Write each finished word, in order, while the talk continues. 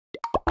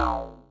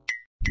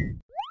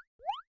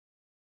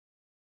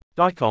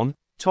Duncan,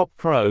 top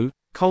pro,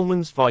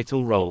 Coleman's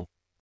vital role.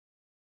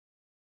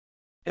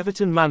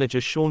 Everton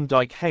manager Sean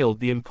Dyche hailed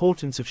the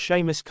importance of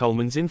Seamus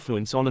Coleman's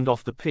influence on and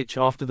off the pitch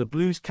after the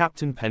Blues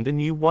captain penned a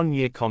new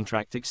one-year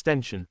contract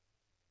extension.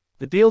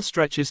 The deal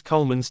stretches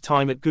Coleman's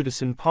time at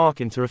Goodison Park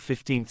into a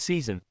 15th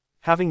season,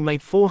 having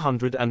made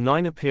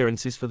 409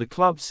 appearances for the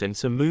club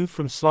since a move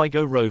from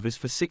Sligo Rovers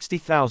for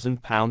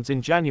 £60,000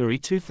 in January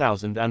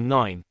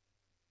 2009.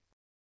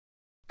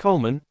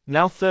 Coleman,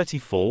 now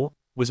 34,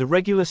 was a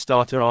regular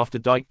starter after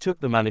Dyche took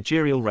the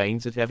managerial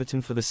reins at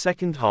Everton for the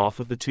second half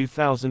of the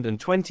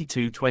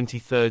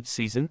 2022-23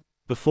 season,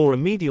 before a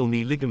medial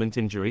knee ligament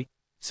injury,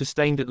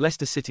 sustained at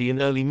Leicester City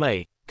in early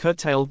May,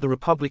 curtailed the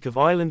Republic of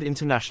Ireland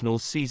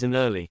international's season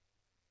early.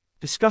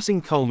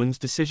 Discussing Coleman's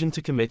decision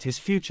to commit his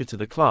future to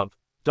the club,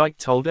 Dyche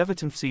told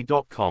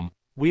EvertonFC.com,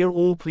 "We are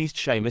all pleased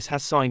Seamus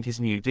has signed his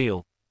new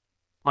deal.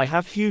 I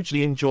have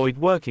hugely enjoyed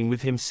working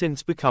with him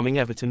since becoming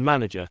Everton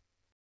manager.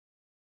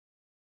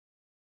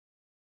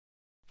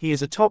 He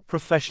is a top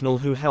professional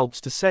who helps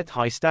to set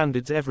high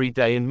standards every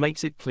day and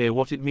makes it clear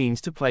what it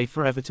means to play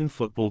for Everton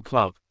Football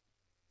Club.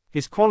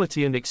 His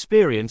quality and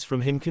experience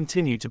from him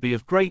continue to be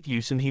of great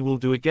use and he will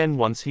do again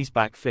once he's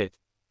back fit."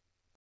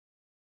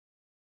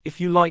 If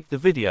you liked the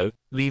video,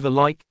 leave a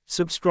like,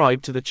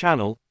 subscribe to the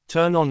channel,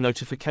 turn on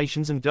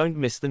notifications and don't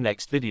miss the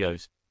next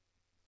videos.